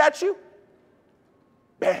aims it at you?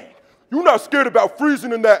 Bang. You're not scared about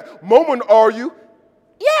freezing in that moment, are you?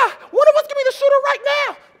 Yeah, one of us can be the shooter right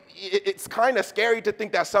now. It's kind of scary to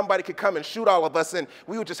think that somebody could come and shoot all of us and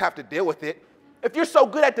we would just have to deal with it. If you're so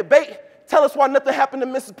good at debate, tell us why nothing happened to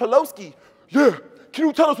Mrs. Pelosi. Yeah, can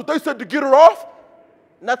you tell us what they said to get her off?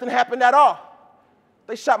 Nothing happened at all.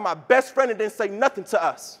 They shot my best friend and didn't say nothing to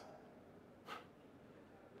us. I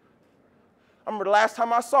remember the last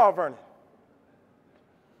time I saw Vernon.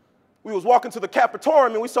 We was walking to the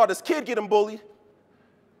cafetorium and we saw this kid getting bullied.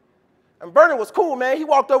 And Vernon was cool, man. He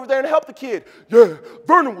walked over there and helped the kid. Yeah,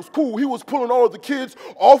 Vernon was cool. He was pulling all of the kids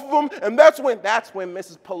off of him, and that's when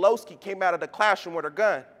Mrs. Pelosi came out of the classroom with her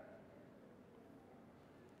gun.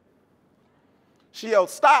 She yelled,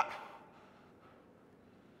 "Stop."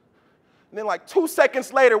 And then like 2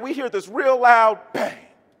 seconds later, we hear this real loud bang.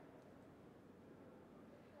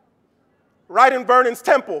 Right in Vernon's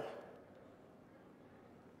temple.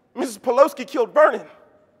 Mrs. Pelosi killed Vernon.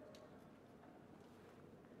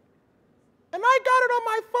 And I got it on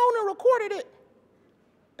my phone and recorded it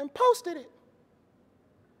and posted it.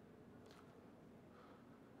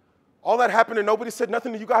 All that happened and nobody said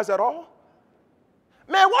nothing to you guys at all?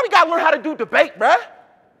 Man, why we gotta learn how to do debate, bruh?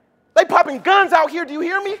 They popping guns out here, do you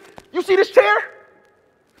hear me? You see this chair?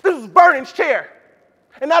 This is Vernon's chair.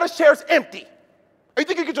 And now this chair's empty. You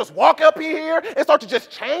think you could just walk up here and start to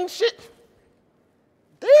just change shit?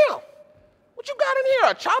 Damn. What you got in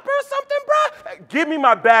here, a chopper or something, bruh? Give me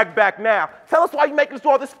my bag back now. Tell us why you making us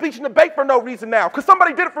do all this speech and debate for no reason now, because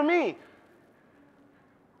somebody did it for me.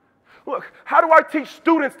 Look, how do I teach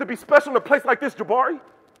students to be special in a place like this, Jabari?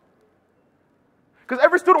 Because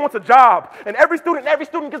every student wants a job, and every student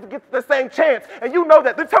gets the same chance, and you know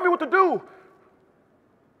that. Then tell me what to do.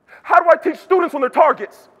 How do I teach students on their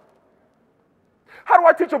targets? How do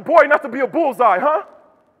I teach a boy not to be a bullseye, huh?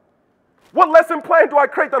 What lesson plan do I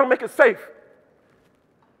create that'll make it safe?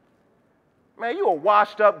 Man, you a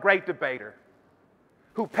washed up great debater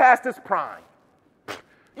who passed his prime.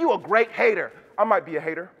 You a great hater. I might be a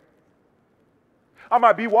hater. I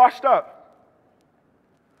might be washed up.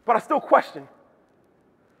 But I still question.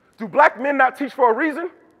 Do black men not teach for a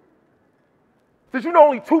reason? Did you know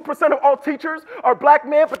only 2% of all teachers are black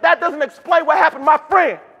men? But that doesn't explain what happened to my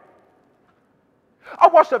friend. I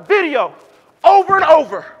watched a video over and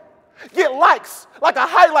over, get likes like a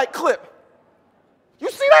highlight clip. You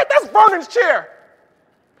see that? That's Vernon's chair.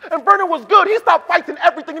 And Vernon was good. He stopped fighting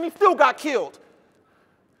everything and he still got killed.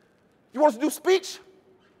 You want us to do speech?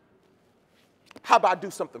 How about I do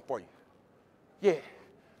something for you? Yeah,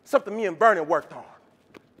 something me and Vernon worked on.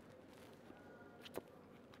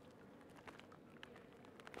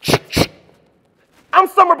 I'm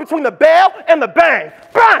somewhere between the bell and the bang.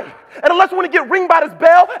 Bang! And unless you want to get ringed by this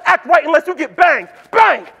bell, act right unless you get banged.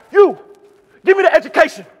 Bang! You, give me the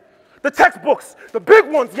education. The textbooks, the big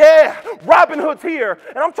ones, yeah. Robin Hood's here.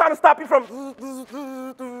 And I'm trying to stop you from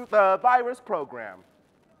the virus program.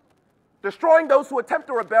 Destroying those who attempt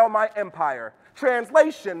to rebel my empire.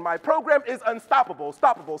 Translation, my program is unstoppable,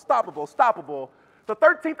 stoppable. The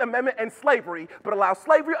 13th Amendment ends slavery, but allows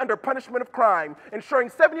slavery under punishment of crime, ensuring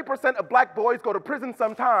 70% of black boys go to prison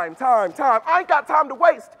sometime. Time. I ain't got time to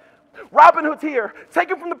waste. Robin Hood's here,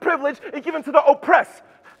 taken from the privileged and given to the oppressed.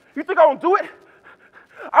 You think I won't do it?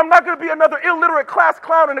 I'm not going to be another illiterate class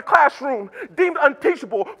clown in the classroom, deemed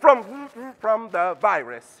unteachable from the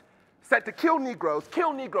virus. Set to kill Negroes,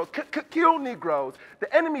 kill Negroes, kill Negroes.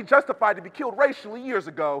 The enemy justified to be killed racially years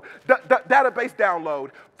ago. Database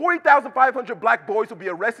download. 40,500 black boys will be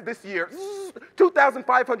arrested this year.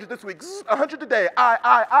 2,500 this week. 100 today.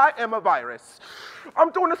 I am a virus.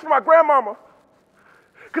 I'm doing this for my grandmama,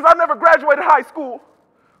 because I never graduated high school.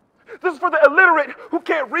 This is for the illiterate who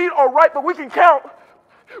can't read or write, but we can count.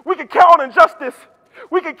 We can count on injustice.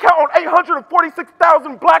 We can count on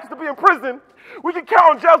 846,000 blacks to be in prison. We can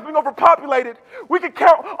count on jails being overpopulated. We can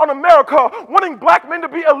count on America wanting black men to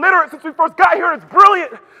be illiterate since we first got here, and it's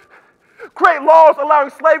brilliant. Create laws allowing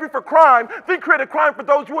slavery for crime, then create a crime for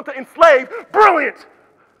those you want to enslave. Brilliant!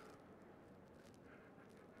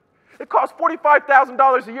 It costs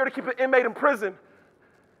 $45,000 a year to keep an inmate in prison.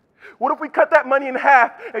 What if we cut that money in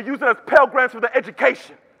half and use it as Pell Grants for their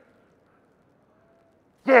education?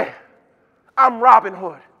 Yeah, I'm Robin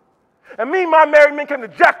Hood. And me and my married men came to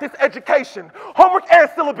jack this education. Homework and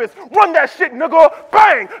syllabus. Run that shit, nigga.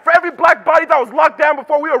 Bang! For every black body that was locked down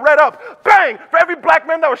before we were read up. Bang! For every black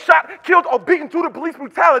man that was shot, killed, or beaten due to police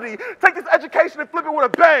brutality. Take this education and flip it with a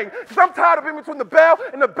bang. Because I'm tired of being between the bell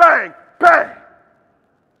and the bang. Bang!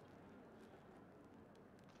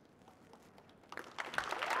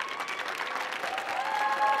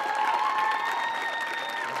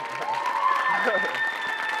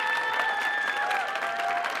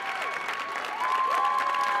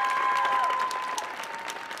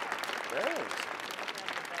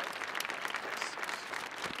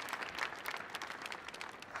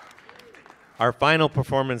 Our final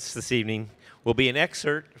performance this evening will be an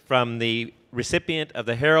excerpt from the recipient of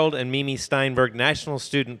the Harold and Mimi Steinberg National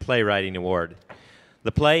Student Playwriting Award.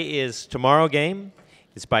 The play is Tomorrow Game.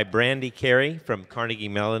 It's by Brandy Carey from Carnegie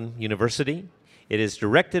Mellon University. It is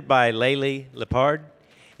directed by Layli Lepard,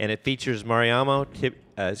 and it features Timidayo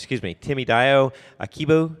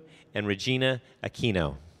Akibu and Regina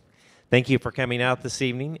Aquino. Thank you for coming out this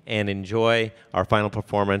evening, and enjoy our final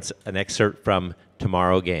performance, an excerpt from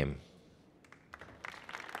Tomorrow Game.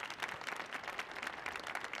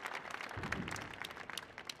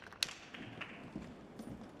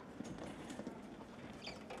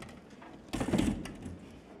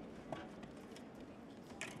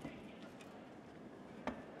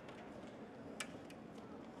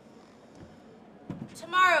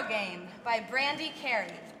 Tomorrow Game by Brandy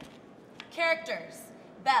Carey. Characters: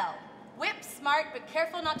 Belle, whip smart but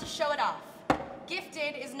careful not to show it off.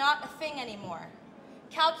 Gifted is not a thing anymore.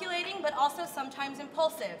 Calculating but also sometimes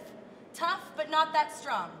impulsive. Tough but not that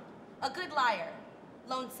strong. A good liar.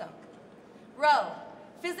 Lonesome. Roe,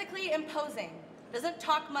 physically imposing. Doesn't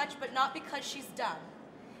talk much but not because she's dumb.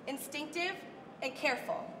 Instinctive and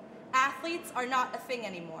careful. Athletes are not a thing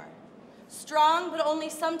anymore. Strong but only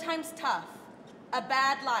sometimes tough. A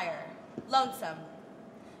bad liar. Lonesome.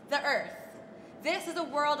 The Earth. This is a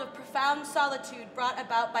world of profound solitude brought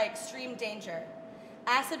about by extreme danger.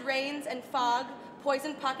 Acid rains and fog,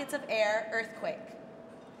 poisoned pockets of air, earthquake.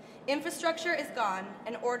 Infrastructure is gone,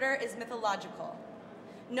 and order is mythological.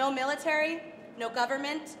 No military, no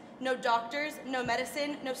government, no doctors, no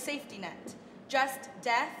medicine, no safety net. Just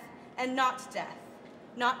death and not death.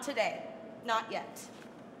 Not today. Not yet.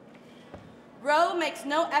 Roe makes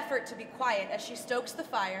no effort to be quiet as she stokes the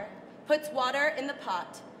fire, puts water in the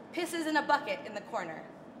pot, pisses in a bucket in the corner.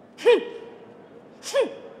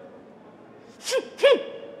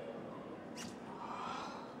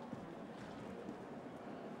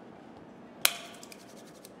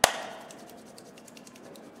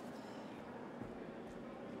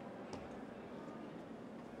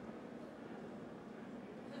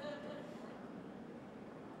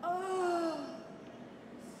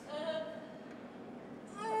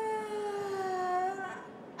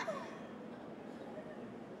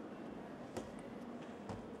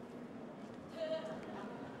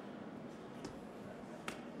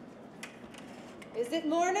 Is it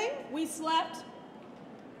morning? We slept.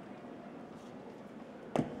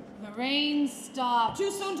 The rain stopped.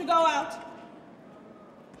 Too soon to go out.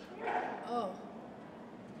 Oh.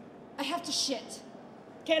 I have to shit.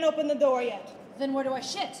 Can't open the door yet. Then where do I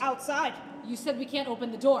shit? Outside. You said we can't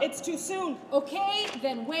open the door. It's too soon. Okay,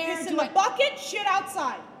 then where Piss do in the bucket, shit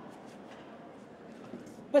outside.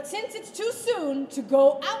 But since it's too soon to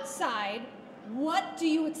go outside, what do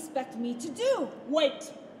you expect me to do?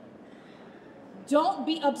 Wait. Don't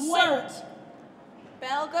be absurd. Wait.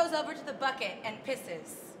 Belle goes over to the bucket and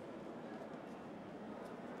pisses.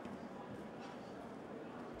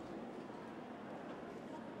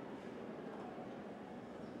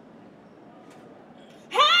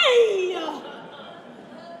 Hey!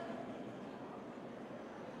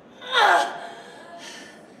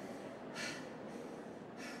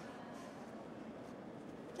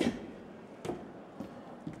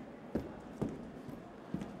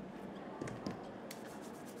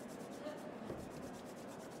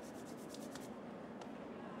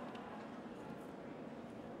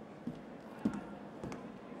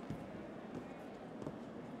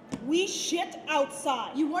 We shit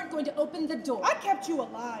outside. You weren't going to open the door. I kept you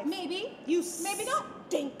alive. Maybe. You maybe not.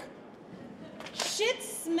 stink. Shit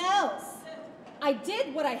smells. I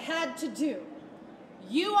did what I had to do.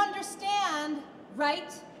 You understand,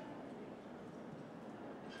 right?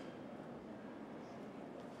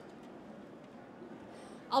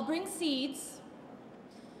 I'll bring seeds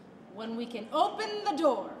when we can open the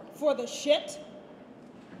door. For the shit?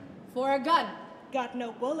 For a gun. Got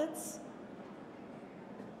no bullets.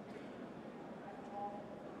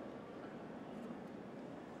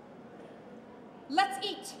 Let's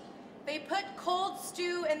eat. They put cold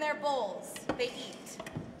stew in their bowls. They eat.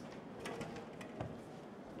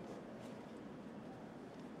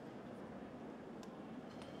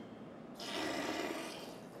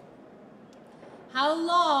 How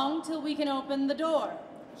long till we can open the door?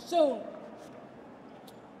 Soon.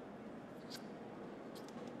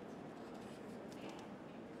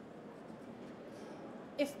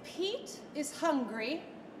 If Pete is hungry,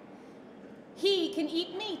 he can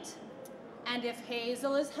eat meat. And if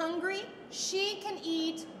Hazel is hungry, she can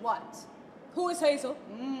eat what? Who is Hazel?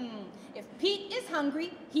 If Pete is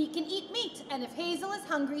hungry, he can eat meat. And if Hazel is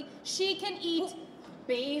hungry, she can eat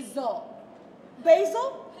basil.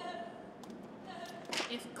 Basil?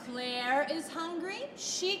 If Claire is hungry,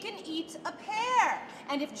 she can eat a pear.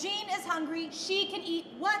 And if Jean is hungry, she can eat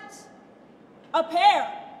what? A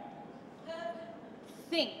pear.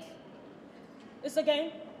 Think. It's a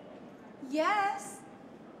game? Yes.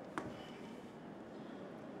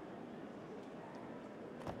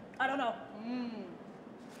 I don't know.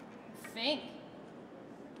 Think.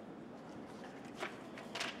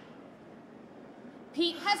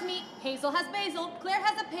 Pete has meat, Hazel has basil, Claire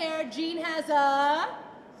has a pear, Jean has a...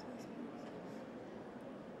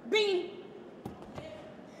 Bean.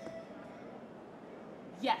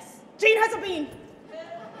 Yes. Jean has a bean.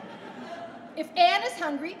 If Anne is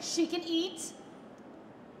hungry, she can eat...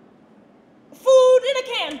 Food in a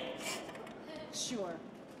can. Sure.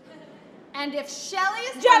 And if Shelley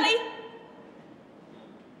is jelly.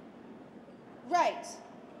 Right.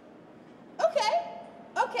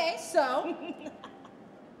 Okay, so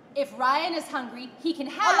if Ryan is hungry, he can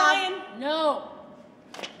have... A lion. No.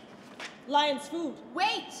 Lion's food.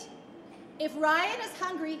 Wait. If Ryan is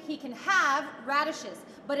hungry, he can have radishes.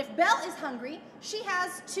 But if Belle is hungry, she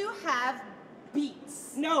has to have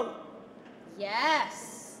beets. No.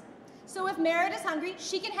 Yes. So if Merritt is hungry,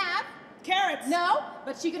 she can have... Carrots. No,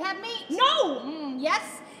 but she could have meat. No.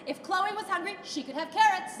 Yes. If Chloe was hungry, she could have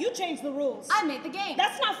carrots. You changed the rules. I made the game.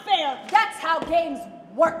 That's not fair. That's how games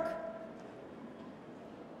work.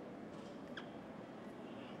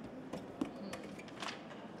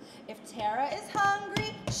 If Tara is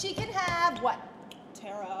hungry, she can have what?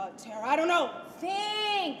 Tara, I don't know.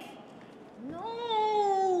 Think.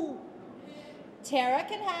 No. Tara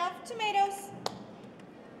can have tomatoes.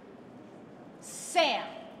 Sam.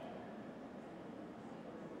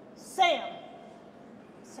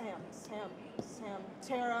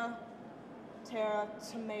 Tara,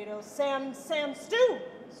 tomato, Sam, stew.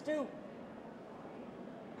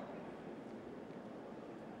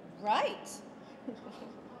 Right.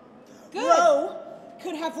 Good. Ro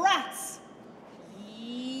could have rats.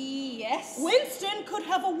 Yes. Winston could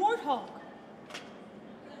have a warthog.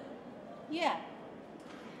 Yeah.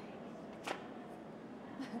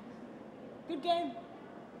 Good game.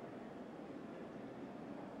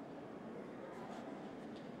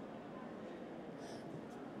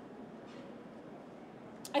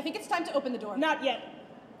 I think it's time to open the door. Not yet.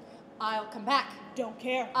 I'll come back. Don't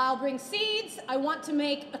care. I'll bring seeds. I want to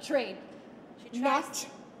make a trade. Not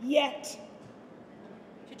yet.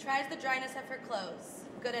 She tries the dryness of her clothes.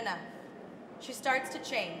 Good enough. She starts to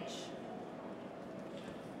change.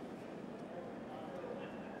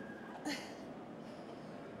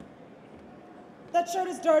 That shirt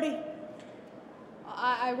is dirty.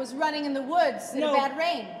 I was running in the woods in a bad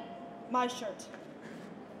rain. My shirt.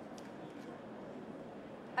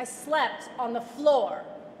 I slept on the floor.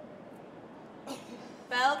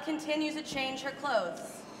 Belle continues to change her clothes.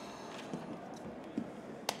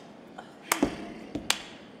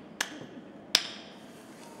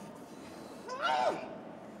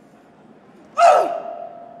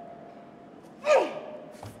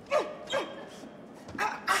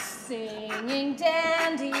 Singing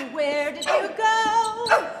dandy, where did you go?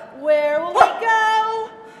 Where will we go?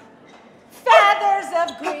 Feathers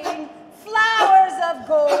of green, flowers of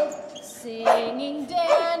gold. Singing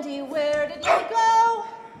dandy, where did you go?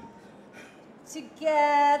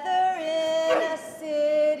 Together in a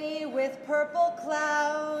city with purple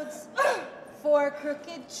clouds, four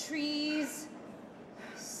crooked trees,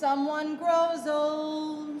 someone grows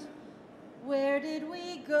old. Where did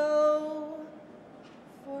we go?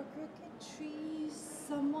 For crooked trees,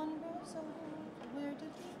 someone grows old. Where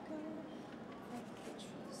did we go? For crooked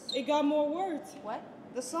trees. It got more words. What?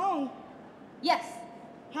 The song. Yes.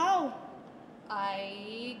 How?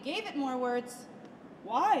 I gave it more words.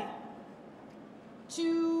 Why?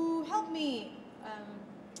 To help me,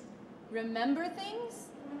 remember things?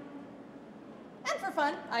 And for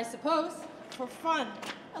fun, I suppose. For fun.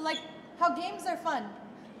 Like how games are fun.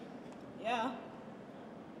 Yeah.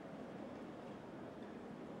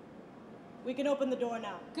 We can open the door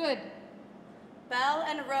now. Good. Belle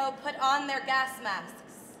and Ro put on their gas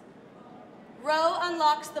masks. Ro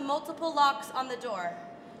unlocks the multiple locks on the door.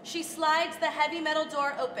 She slides the heavy metal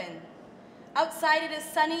door open. Outside it is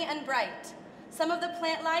sunny and bright. Some of the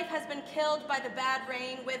plant life has been killed by the bad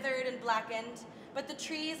rain, withered and blackened, but the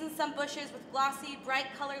trees and some bushes with glossy, bright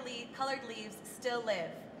colored leaves still live.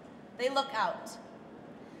 They look out.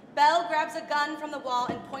 Belle grabs a gun from the wall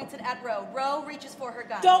and points it at Ro. Ro reaches for her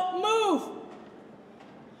gun. Don't move!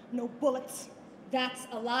 No bullets. That's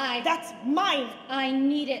a lie. That's mine. I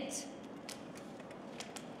need it.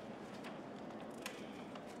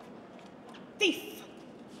 Thief.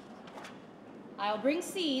 I'll bring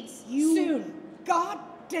seeds soon.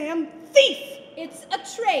 Goddamn thief! It's a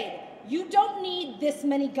trade. You don't need this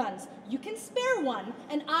many guns. You can spare one,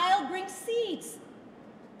 and I'll bring seeds.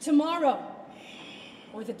 Tomorrow.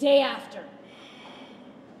 Or the day after.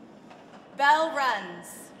 Belle runs.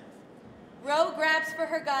 Ro grabs for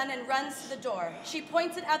her gun and runs to the door. She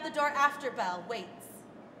points it at the door after Belle, waits.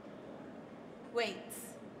 Waits.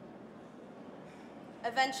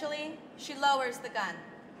 Eventually, she lowers the gun.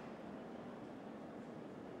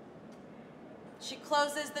 She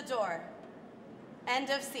closes the door. End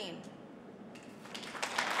of scene.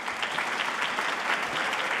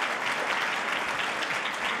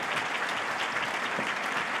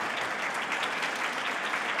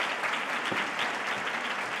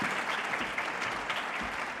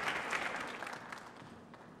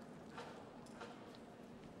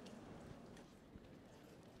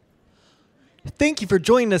 Thank you for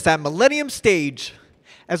joining us at Millennium Stage.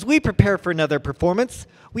 As we prepare for another performance,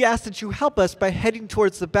 we ask that you help us by heading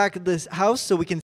towards the back of this house so we can